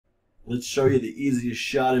Let's show you the easiest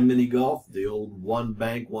shot in mini golf, the old one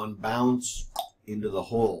bank, one bounce into the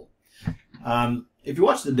hole. If you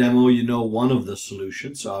watch the demo, you know one of the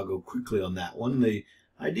solutions, so I'll go quickly on that one. The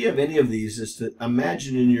idea of any of these is to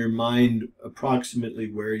imagine in your mind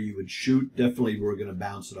approximately where you would shoot. Definitely we're going to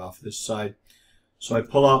bounce it off this side. So I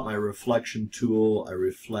pull out my reflection tool, I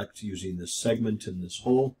reflect using this segment in this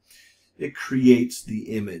hole. It creates the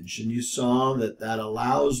image, and you saw that that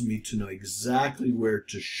allows me to know exactly where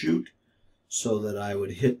to shoot so that I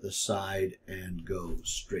would hit the side and go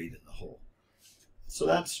straight in the hole. So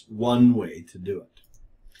that's one way to do it.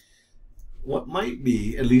 What might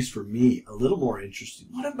be, at least for me, a little more interesting,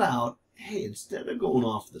 what about, hey, instead of going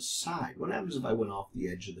off the side, what happens if I went off the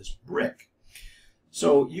edge of this brick?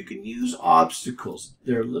 So you can use obstacles.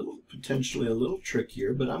 They're potentially a little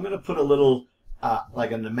trickier, but I'm going to put a little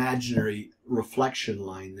like an imaginary reflection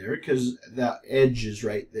line there because that edge is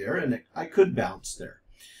right there and I could bounce there.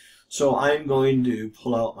 So I'm going to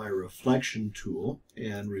pull out my reflection tool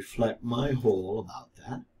and reflect my hole about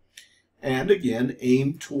that. And again,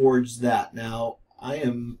 aim towards that. Now, I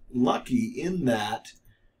am lucky in that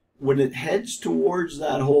when it heads towards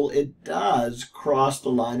that hole, it does cross the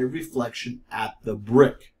line of reflection at the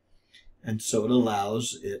brick. And so it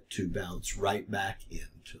allows it to bounce right back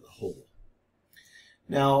into the hole.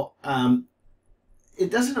 Now, it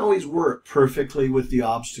doesn't always work perfectly with the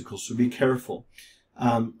obstacles, so be careful.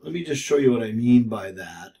 Let me just show you what I mean by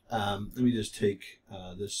that. Let me just take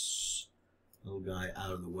this little guy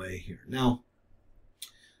out of the way here. Now,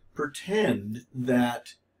 pretend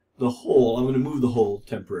that the hole, I'm going to move the hole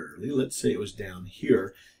temporarily. Let's say it was down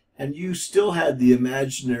here, and you still had the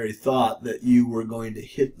imaginary thought that you were going to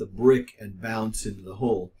hit the brick and bounce into the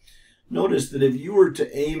hole. Notice that if you were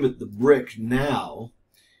to aim at the brick now,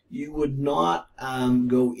 you would not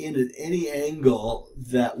go in at any angle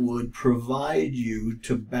that would provide you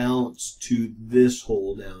to bounce to this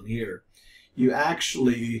hole down here. You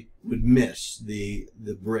actually would miss the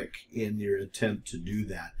brick in your attempt to do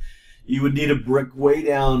that. You would need a brick way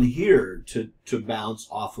down here to bounce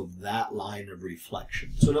off of that line of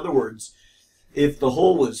reflection. So in other words, if the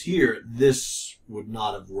hole was here, this would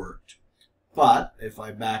not have worked. But if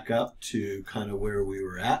I back up to kind of where we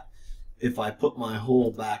were at, if I put my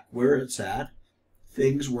hole back where it's at,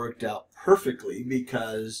 things worked out perfectly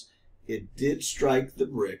because it did strike the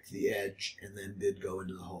brick, the edge, and then did go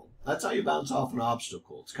into the hole. That's how you bounce off an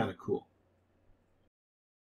obstacle. It's kind of cool.